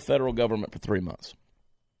would run the federal government for 3 months.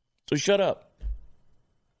 So shut up.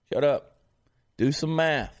 Shut up. Do some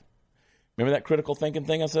math. Remember that critical thinking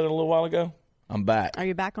thing I said a little while ago? I'm back. Are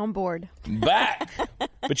you back on board? Back.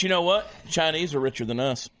 But you know what? Chinese are richer than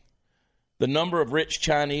us. The number of rich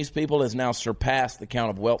Chinese people has now surpassed the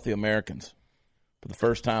count of wealthy Americans. For the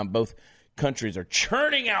first time, both countries are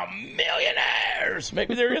churning out millionaires.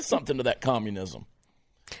 Maybe there is something to that communism.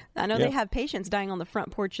 I know they have patients dying on the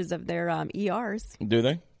front porches of their ERs. Do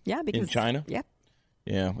they? Yeah, because in China? Yep.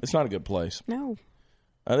 Yeah, it's not a good place. No.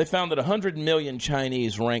 They found that 100 million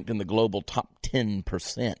Chinese ranked in the global top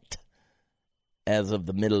 10% as of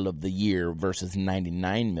the middle of the year versus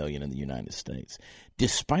 99 million in the United States.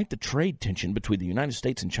 Despite the trade tension between the United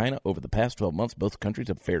States and China over the past 12 months, both countries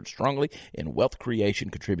have fared strongly in wealth creation,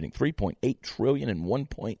 contributing $3.8 trillion and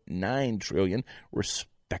 $1.9 trillion,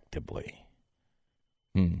 respectively.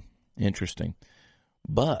 Interesting.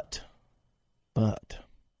 But,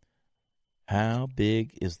 how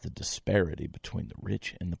big is the disparity between the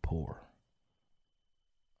rich and the poor?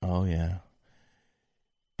 Oh, yeah.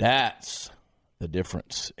 That's the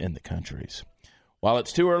difference in the countries. While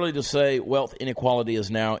it's too early to say wealth inequality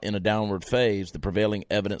is now in a downward phase, the prevailing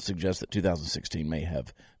evidence suggests that 2016 may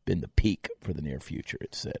have been the peak for the near future,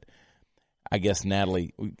 it said. I guess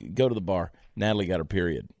Natalie, go to the bar. Natalie got her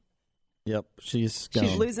period. Yep, she's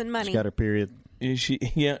losing money. She's got her period.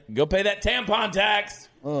 Yeah, go pay that tampon tax.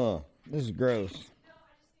 Oh, this is gross.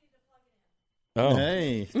 Oh.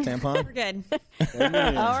 Hey, tampon. We're good.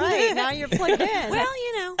 All right, now you're plugged in. Well,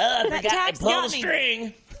 that tax got the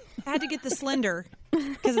string. I had to get the slender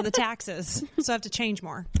because of the taxes, so I have to change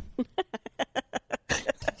more.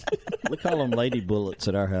 We call them lady bullets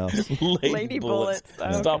at our house. Lady bullets.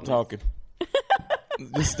 Oh, Stop talking.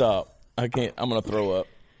 Just stop. I can't. I'm going to throw up.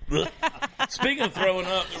 Speaking of throwing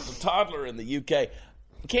up, there was a toddler in the UK.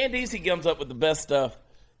 Candice comes up with the best stuff.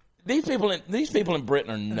 These people in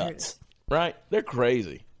Britain are nuts, right? They're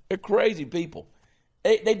crazy. They're crazy people.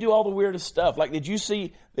 They do all the weirdest stuff. Like, did you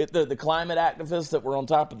see the climate activists that were on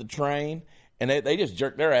top of the train? And they just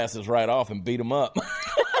jerked their asses right off and beat them up.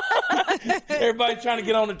 Everybody's trying to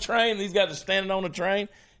get on the train. These guys are standing on the train.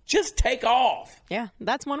 Just take off. Yeah,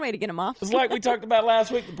 that's one way to get them off. It's like we talked about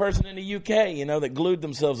last week, the person in the UK, that glued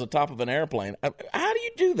themselves to the top of an airplane. How do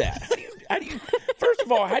you do that? How do you? First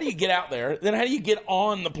of all, how do you get out there? Then how do you get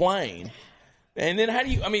on the plane? And then how do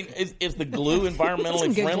you? I mean, is the glue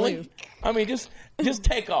environmentally friendly? Glue. I mean, just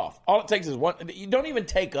take off. All it takes is one. You don't even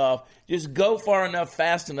take off. Just go far enough,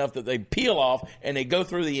 fast enough that they peel off and they go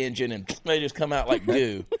through the engine and they just come out like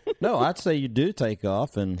goo. No, I'd say you do take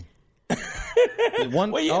off and.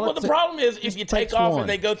 The problem is if you take off and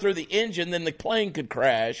they go through the engine, then the plane could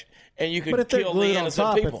crash and you could kill the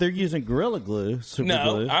innocent people. If they're using Gorilla Glue,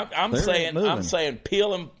 glue, I'm saying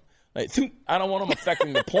peel them. Like, I don't want them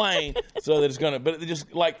affecting the plane so that it's going to, but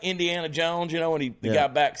just like Indiana Jones, when the guy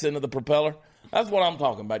backs into the propeller. That's what I'm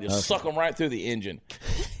talking about. Just suck them right through the engine.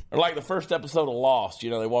 Or like the first episode of Lost,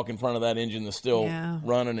 they walk in front of that engine that's still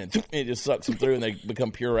running and it just sucks them through and they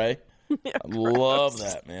become puree. I love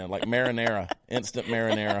that, man. Like marinara, instant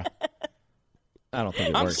marinara. I don't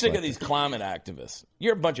think I'm sick of these climate activists.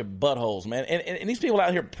 You're a bunch of buttholes, man. And these people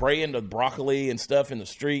out here praying to broccoli and stuff in the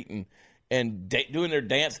street and doing their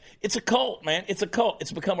dance. It's a cult, man. It's a cult.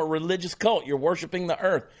 It's become a religious cult. You're worshiping the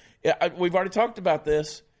earth. We've already talked about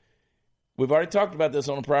this. We've already talked about this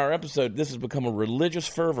on a prior episode. This has become a religious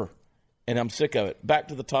fervor, and I'm sick of it. Back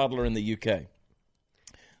to the toddler in the UK.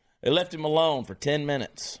 They left him alone for 10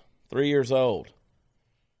 minutes. 3 years old.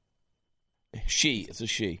 It's a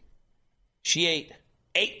she. She ate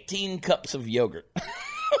 18 cups of yogurt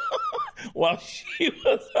while she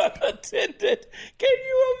was unattended. Can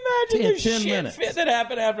you imagine the shit fit that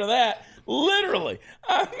happened after that? Literally.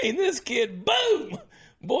 I mean, this kid, boom!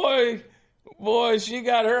 Boy, she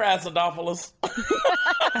got her acidophilus.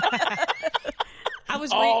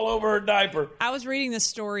 all over her diaper. I was reading this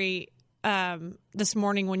story this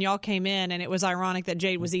morning when y'all came in, and it was ironic that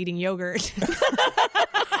Jade was eating yogurt.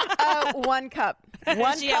 1 cup.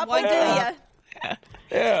 One cup will do ya.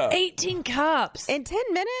 Yeah. 18 cups. In 10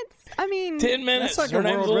 minutes? I mean... 10 minutes. That's like her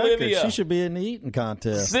name's Olivia. Record. She should be in the eating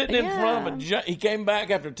contest. Sitting in front of he came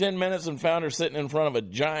back after 10 minutes and found her sitting in front of a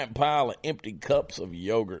giant pile of empty cups of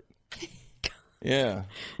yogurt. Yeah.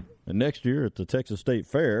 And next year at the Texas State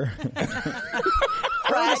Fair...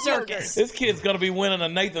 circus. This kid's going to be winning a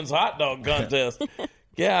Nathan's hot dog contest.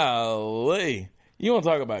 Golly. You want to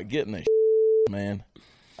talk about getting a man.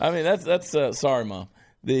 I mean, that's sorry, Mom.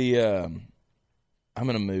 I'm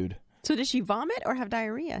in a mood. So did she vomit or have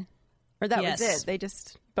diarrhea? Or that was it? They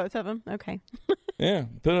just, both of them? Okay. Yeah.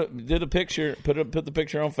 Put the picture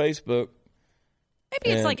on Facebook.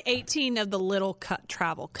 Maybe it's like 18 of the little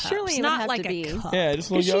travel cups. Surely it not would have like to a be. cup. Yeah, just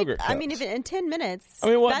little yogurt cups. I mean, if in 10 minutes,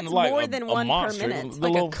 it wasn't that's like more than one monster, per minute. The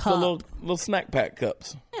like a cup. The little snack pack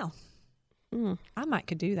cups. Yeah. I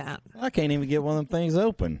could do that. I can't even get one of them things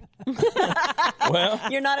open. Well,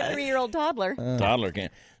 you're not a 3-year-old toddler. Toddler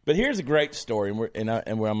can't. But here's a great story, and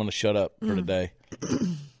I'm going to shut up for today.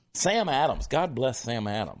 Sam Adams. God bless Sam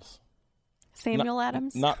Adams. Samuel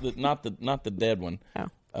Adams? Not the dead one.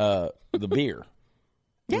 Oh. The beer.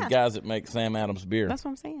 Yeah. The guys that make Sam Adams beer. That's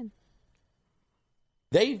what I'm saying.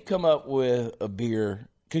 They've come up with a beer,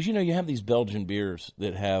 because you have these Belgian beers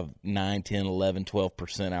that have 9, 10, 11,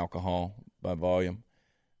 12% alcohol by volume.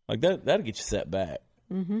 Like that'll get you set back.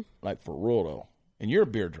 Mm-hmm. Like for real though. And you're a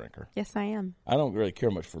beer drinker. Yes, I am. I don't really care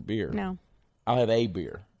much for beer. No. I'll have a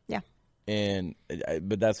beer. Yeah.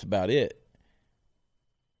 But that's about it.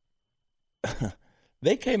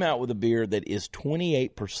 They came out with a beer that is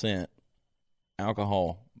 28%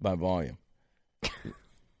 alcohol by volume.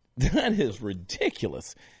 That is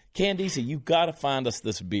ridiculous. Candice, you've got to find us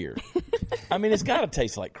this beer. I mean, it's got to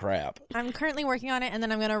taste like crap. I'm currently working on it, and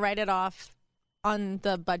then I'm going to write it off on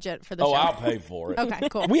the budget for the show. Oh, I'll pay for it. Okay,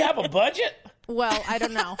 cool. We have a budget? Well, I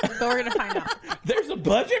don't know, but we're going to find out. There's a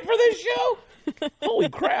budget for this show? Holy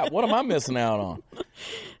crap, what am I missing out on?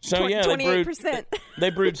 So, yeah, 28%. They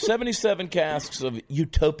brewed 77 casks of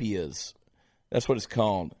Utopias. That's what it's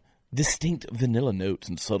called. Distinct vanilla notes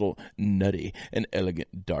and subtle, nutty, and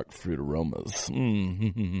elegant dark fruit aromas.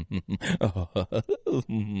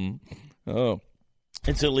 Oh.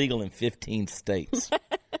 It's illegal in 15 states.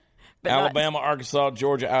 Alabama, Arkansas,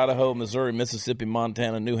 Georgia, Idaho, Missouri, Mississippi,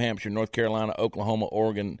 Montana, New Hampshire, North Carolina, Oklahoma,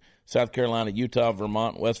 Oregon, South Carolina, Utah,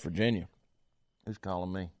 Vermont, West Virginia. Who's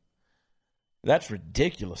calling me? That's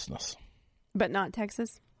ridiculousness. But not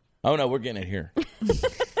Texas? Oh, no, we're getting it here.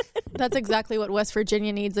 That's exactly what West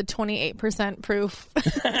Virginia needs, a 28% proof.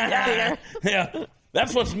 Yeah,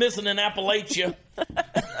 that's what's missing in Appalachia.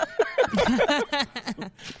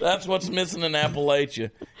 That's what's missing in Appalachia.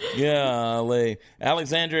 Golly.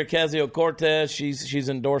 Alexandria Ocasio-Cortez, she's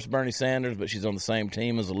endorsed Bernie Sanders, but she's on the same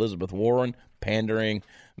team as Elizabeth Warren, pandering.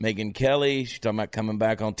 Megyn Kelly, she's talking about coming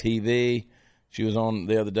back on TV. She was on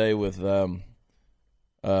the other day with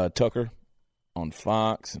Tucker on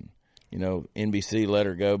Fox, and NBC let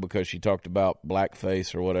her go because she talked about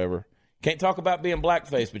blackface or whatever. Can't talk about being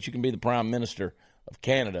blackface, but you can be the prime minister of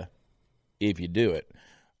Canada if you do it.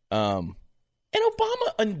 And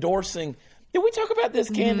Obama endorsing. Did we talk about this,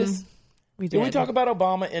 Candace? We did. Did we talk about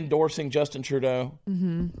Obama endorsing Justin Trudeau?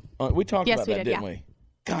 Mm-hmm. We talked about that, didn't we?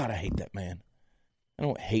 God, I hate that man. I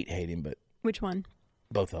don't hate him, but Which one?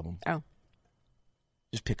 both of them. Oh,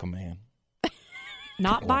 just pick a man.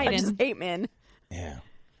 Not Biden. I just hate men. Yeah,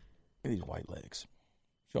 look at these white legs.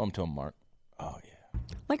 Show them to him, Mark. Oh yeah.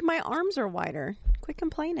 Like my arms are wider. Quit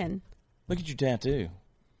complaining. Look at your tattoo.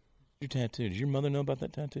 Your tattoo. Does your mother know about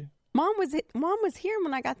that tattoo? Mom was here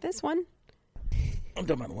when I got this one. I'm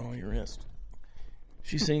talking about the one on your wrist.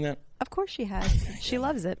 She seen that? Of course she has. She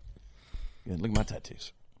loves it. Yeah, look at my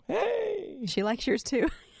tattoos. Hey. She likes yours too.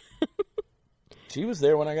 She was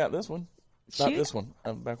there when I got this one. Not this one.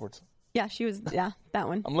 I'm backwards. Yeah, she was. Yeah, that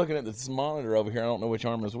one. I'm looking at this monitor over here. I don't know which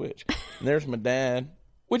arm is which. And there's my dad.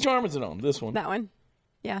 Which arm is it on? This one. That one.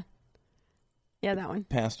 Yeah. Yeah, that one.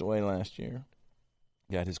 Passed away last year.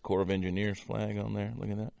 Got his Corps of Engineers flag on there. Look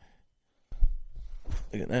at that.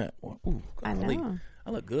 Look at that. Ooh, I know.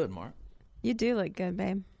 I look good, Mark. You do look good,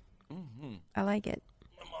 babe. Mm-hmm. I like it.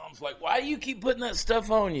 My mom's like, why do you keep putting that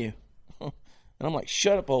stuff on you? And I'm like,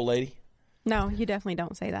 shut up, old lady. No, you definitely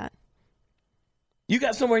don't say that. You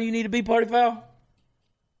got somewhere you need to be, Party Foul?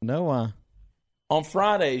 No, On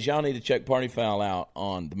Fridays, y'all need to check Party Foul out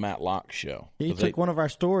on the Matt Locke Show. he took one of our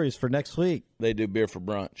stories for next week. They do beer for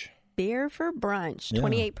brunch. Beer for brunch,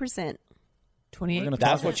 28%. 28.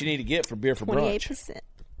 That's what you need to get for beer for brunch. 28%.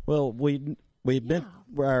 Well, we've been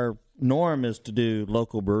our norm is to do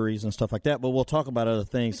local breweries and stuff like that, but we'll talk about other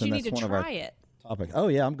things. But you and need that's to one of try our it. topics. Oh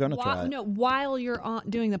yeah, I'm going to try it. No, while you're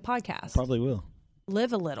doing the podcast. Probably will.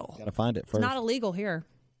 Live a little. Got to find it first. It's not illegal here.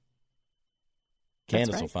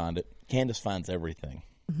 Candace will find it. Candace finds everything.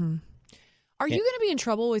 Mm-hmm. Are you going to be in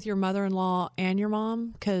trouble with your mother-in-law and your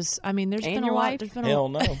mom? Because, I mean, there's been a lot. Hell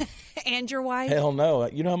no. And your wife? Hell no.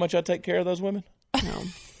 You know how much I take care of those women? No. How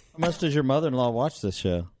much does your mother-in-law watch this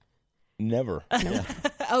show? Never. No.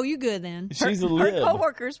 Oh, you good then. She's a lib. Her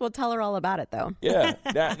coworkers will tell her all about it, though. Yeah.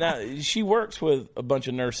 Now, she works with a bunch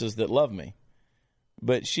of nurses that love me,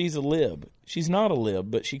 but she's a lib. She's not a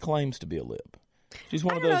lib, but she claims to be a lib. She's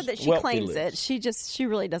one of those. I don't know that she wealthy claims libs. it. She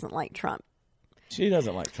really doesn't like Trump. She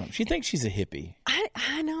doesn't like Trump. She thinks she's a hippie.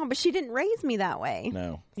 I know, but she didn't raise me that way.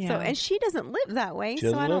 No. Yeah. So, and she doesn't live that way. She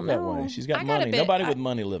doesn't I don't live that know. way. She's got money. Nobody with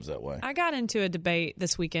money lives that way. I got into a debate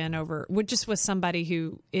this weekend with somebody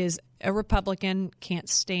who is a Republican, can't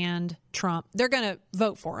stand Trump. They're going to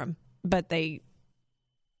vote for him, but they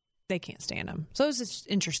can't stand him. So it's just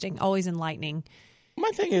interesting, always enlightening. My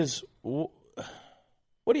thing is, what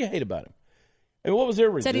do you hate about him? I mean, what was their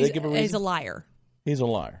reason? Said he's a liar. He's a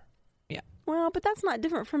liar. Yeah. Well, but that's not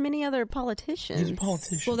different from any other politician. He's a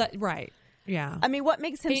politician. Well, right. Yeah. I mean, what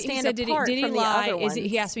makes him stand said, apart did he from lie? the other ones?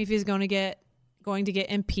 He asked me if he's going to get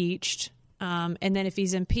impeached, and then if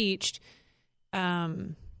he's impeached,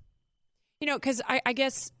 because I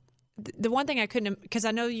guess the one thing I couldn't, because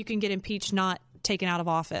I know you can get impeached not taken out of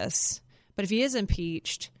office, but if he is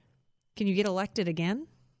impeached, can you get elected again?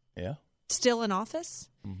 Yeah. Still in office?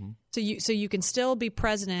 Mm-hmm. So you can still be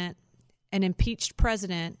president, an impeached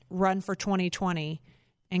president, run for 2020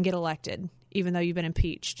 and get elected, even though you've been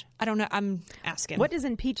impeached. I don't know. I'm asking. What does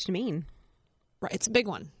impeached mean? Right, it's a big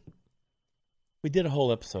one. We did a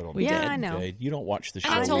whole episode on that. Yeah, I know. Jade. You don't watch the show.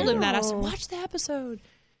 I told him either. that. I said, watch the episode.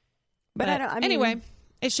 But I don't. I mean, anyway,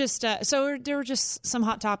 it's just so there were just some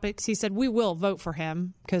hot topics. He said we will vote for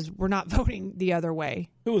him because we're not voting the other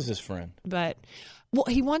way. Who was this friend? But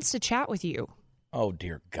he wants to chat with you. Oh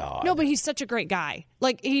dear God! No, but he's such a great guy.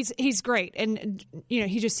 Like he's great, and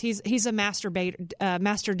he's a master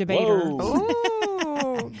debater.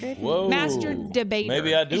 Whoa. Whoa. Master debater.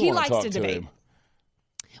 Maybe I do. He want likes to to talk debate to him.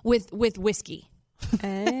 with whiskey.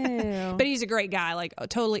 Oh. But he's a great guy. Like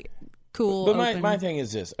totally cool. But my thing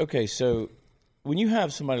is this. Okay, so when you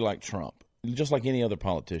have somebody like Trump, just like any other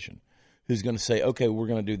politician, who's going to say, "Okay, we're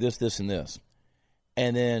going to do this, this, and this,"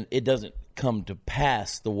 and then it doesn't come to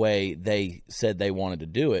pass the way they said they wanted to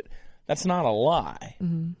do it, that's not a lie,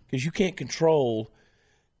 because you can't control.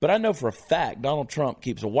 But I know for a fact Donald Trump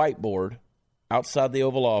keeps a whiteboard outside the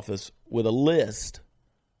Oval Office with a list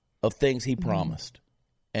of things he promised,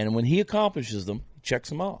 and when he accomplishes them, he checks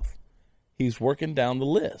them off. He's working down the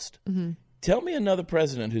list. Tell me another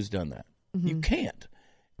president who's done that. You can't.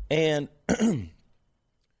 And and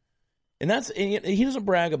he doesn't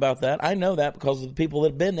brag about that. I know that because of the people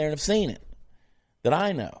that have been there and have seen it, that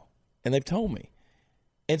I know, and they've told me.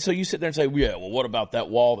 And so you sit there and say, yeah, well, what about that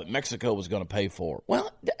wall that Mexico was going to pay for?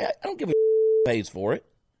 Well, I don't give a pays for it,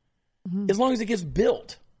 as long as it gets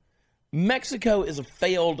built. Mexico is a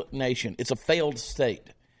failed nation. It's a failed state.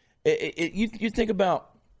 You think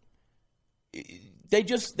about, they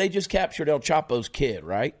just captured El Chapo's kid,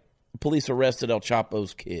 right? Police arrested El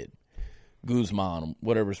Chapo's kid, Guzman,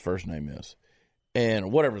 whatever his first name is.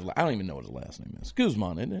 And whatever, I don't even know what his last name is.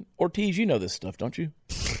 Guzman, isn't it? Ortiz, you know this stuff, don't you?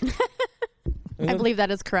 I believe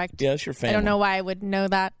that is correct. Yeah, it's your family. I don't know why I would know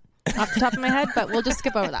that off the top of my head, but we'll just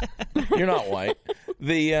skip over that. You're not white.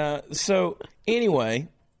 So anyway,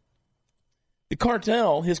 his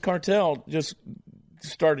cartel just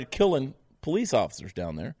started killing police officers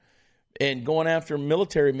down there and going after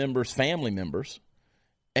military members, family members.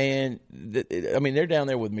 And they're down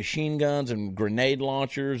there with machine guns and grenade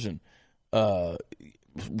launchers and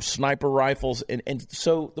sniper rifles. And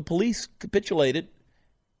so the police capitulated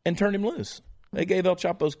and turned him loose. They gave El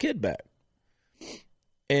Chapo's kid back.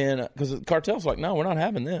 And because the cartel's like, no, we're not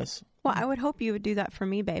having this. Well, I would hope you would do that for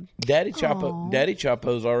me, babe. Daddy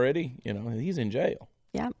Chapo's already, he's in jail.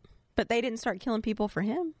 Yeah. But they didn't start killing people for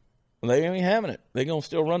him. Well, they ain't having it. They're going to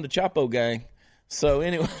still run the Chapo gang. So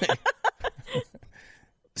anyway.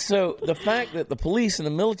 So the fact that the police and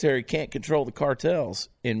the military can't control the cartels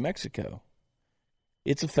in Mexico,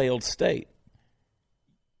 it's a failed state.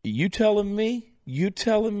 You telling me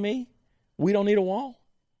we don't need a wall?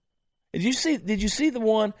 Did you see the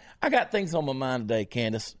one? I got things on my mind today,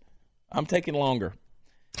 Candace. I'm taking longer.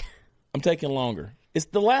 It's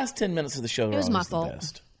the last 10 minutes of the show. It was my fault. The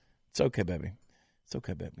best. It's okay, baby.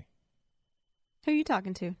 Who are you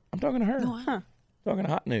talking to? I'm talking to her. Oh, huh. I'm talking to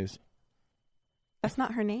Hot News. That's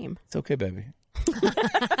not her name. It's okay, baby.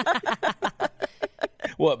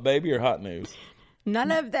 What, baby or Hot News?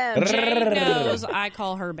 None of them. Jane knows I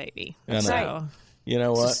call her baby. So, you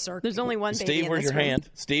know what? There's only one baby. Steve, where's your hand?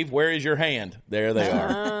 Steve, where is your hand? There they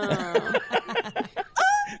are.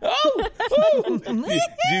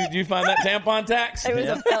 Did you find that tampon tax? It was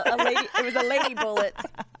a lady. It was a lady bullet.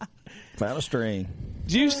 Found a string.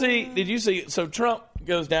 Did you see? So Trump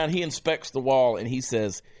goes down. He inspects the wall and he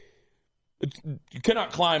says, "You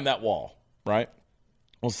cannot climb that wall." Right.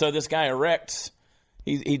 Well, so this guy erects.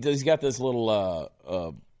 He's got this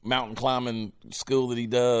little mountain climbing school that he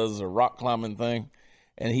does, or rock climbing thing,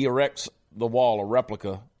 and he erects the wall, a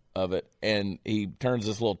replica of it, and he turns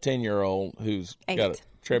this little 10-year-old who's got a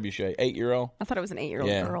trebuchet, 8-year-old. I thought it was an 8-year-old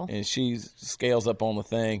girl. And she scales up on the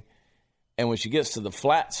thing, and when she gets to the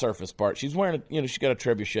flat surface part, she's wearing, she's got a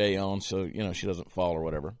trebuchet on, so she doesn't fall or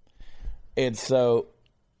whatever, and so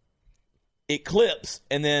it clips,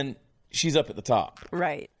 and then she's up at the top.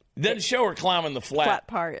 Right. Doesn't show her climbing the flat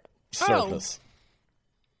part surface.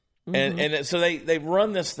 Oh. And so they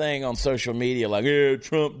run this thing on social media like,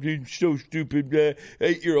 Trump, he's so stupid,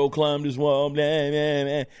 8-year-old climbed his wall, blah, blah,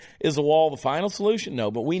 blah. Is the wall the final solution?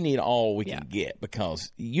 No, but we need all we can get,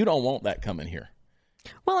 because you don't want that coming here.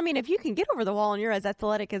 Well, I mean, if you can get over the wall and you're as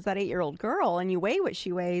athletic as that 8-year-old girl and you weigh what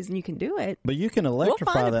she weighs and you can do it. But you can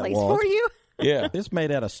electrify we'll find that a place wall. for you. Yeah. It's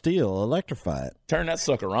made out of steel. Electrify it. Turn that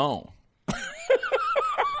sucker on.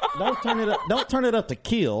 Don't turn it up to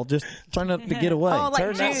kill. Just turn it up to get away. Oh, like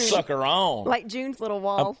Turn that sucker on. Like June's little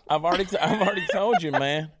wall. I've already told you,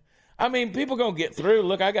 man. I mean, people gonna get through.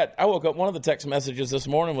 Look, I woke up. One of the text messages this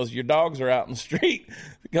morning was, "Your dogs are out in the street,"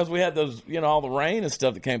 because we had those, all the rain and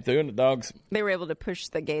stuff that came through, and the dogs. They were able to push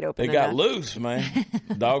the gate open. They got loose, man.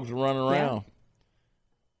 Dogs were running around.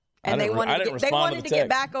 And they wanted to get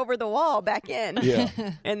back over the wall, back in. Yeah.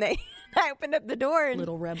 And I opened up the door. And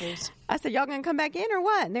Little rebels. I said, "Y'all gonna come back in or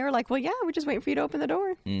what?" And they were like, "Well, yeah, we're just waiting for you to open the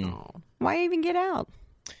door." Why even get out?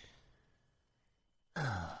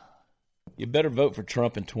 You better vote for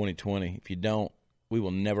Trump in 2020. If you don't, we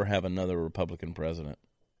will never have another Republican president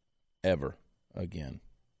ever again.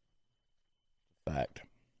 Fact.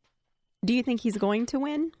 Do you think he's going to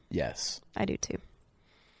win? Yes. I do too.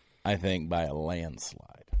 I think by a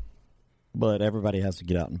landslide. But everybody has to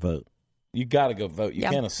get out and vote. You got to go vote. You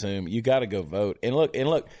can't assume. You got to go vote. And look,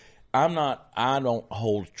 I don't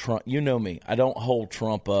hold Trump. You know me. I don't hold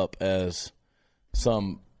Trump up as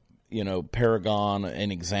some, paragon,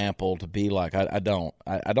 an example to be like. I don't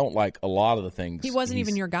like a lot of the things. He wasn't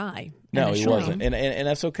even your guy. No, he wasn't. And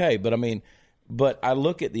that's okay. But I mean, I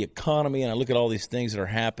look at the economy and I look at all these things that are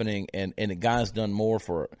happening, and the guy's done more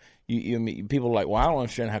for you. People are like, well, I don't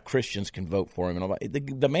understand how Christians can vote for him. And I'm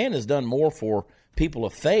like, the man has done more for people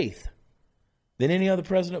of faith than any other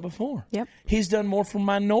president before. Yep. He's done more for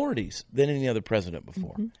minorities than any other president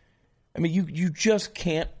before. Mm-hmm. I mean, you just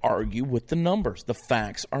can't argue with the numbers. The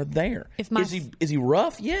facts are there. Is he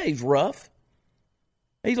rough? Yeah, he's rough.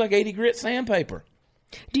 He's like 80 grit sandpaper.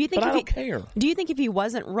 Do you think? But I don't care. Do you think if he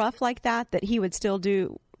wasn't rough like that he would still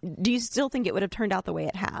do? Do you still think it would have turned out the way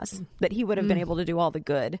it has? That he would have been able to do all the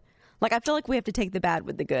good, Like, I feel like we have to take the bad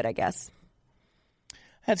with the good, I guess. I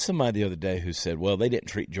had somebody the other day who said, well, they didn't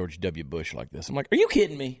treat George W. Bush like this. I'm like, are you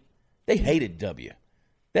kidding me? They hated W.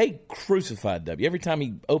 They crucified W. Every time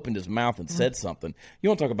he opened his mouth and said something, you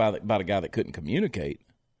want to talk about a guy that couldn't communicate.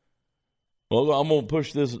 Well, I'm going to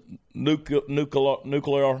push this nuclear.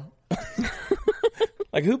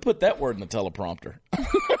 Like, who put that word in the teleprompter?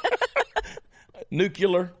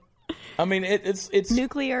 Nuclear. I mean, it's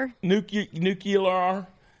nuclear. Nuclear.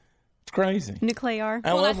 It's crazy. Nuclear.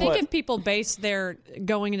 I think if people base their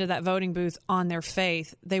going into that voting booth on their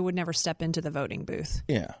faith, they would never step into the voting booth.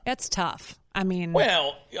 Yeah. That's tough. I mean,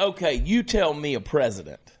 well, okay, you tell me a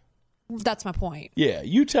president. That's my point. Yeah,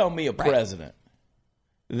 you tell me a president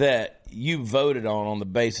that you voted on the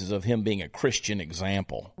basis of him being a Christian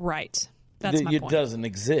example. Right. That's my point. It doesn't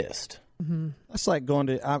exist. Mm-hmm. That's like going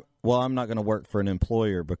to, I'm not going to work for an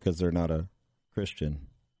employer because they're not a Christian.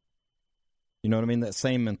 You know what I mean? That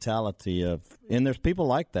same mentality of, and there's people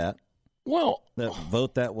like that. Well, that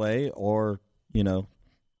vote that way, or, you know.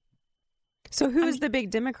 So who is the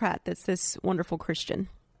big Democrat that's this wonderful Christian?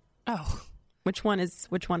 Oh. Which one is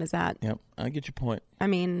that? Yep, I get your point. I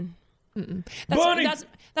mean, that's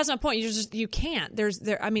my point. You can't.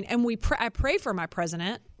 And I pray for my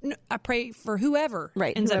president. I pray for whoever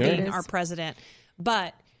ends up being our president.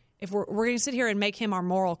 But if we're going to sit here and make him our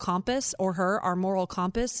moral compass, or her our moral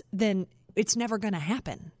compass, then it's never going to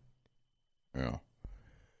happen. Yeah.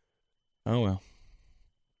 Oh well.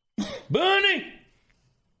 Bernie.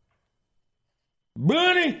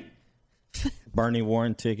 Bernie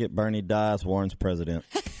Warren ticket. Bernie dies. Warren's president.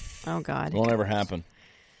 Oh God. Won't ever happen.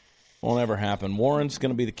 Warren's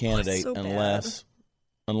going to be the candidate unless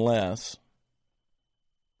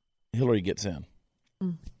Hillary gets in.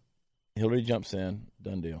 Hillary jumps in.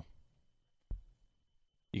 Done deal.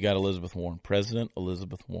 You got Elizabeth Warren, President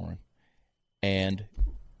Elizabeth Warren, and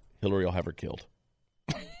Hillary will have her killed.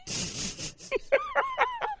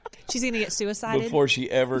 She's going to get suicided before she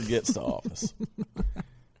ever gets to office.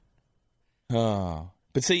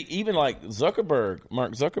 But see, even like Mark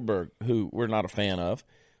Zuckerberg, who we're not a fan of,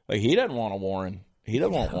 like he doesn't want Warren. He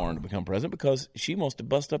doesn't want Warren to become president because she wants to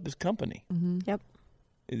bust up his company. Mm-hmm. Yep.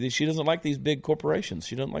 She doesn't like these big corporations.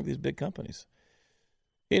 She doesn't like these big companies.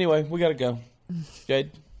 Anyway, we got to go.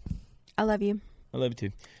 Jade, I love you. I love you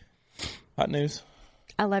too. Hot news.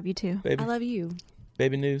 I love you too. Baby. I love you.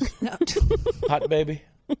 Baby news. No. Hot baby.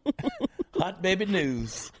 Hot baby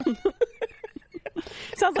news.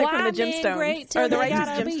 Sounds like from the Gemstones. Great or the Righteous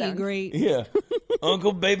Gemstones. Gemstones. Yeah.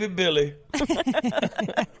 Uncle Baby Billy.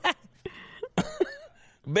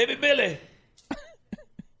 Baby Billy.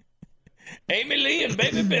 Amy Lee and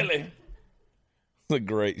Baby Billy. It's a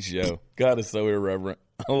great show. God, it's so irreverent.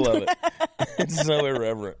 I love it. It's so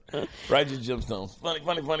irreverent. Righteous Gemstones.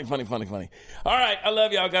 Funny. All right. I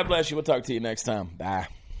love y'all. God bless you. We'll talk to you next time. Bye.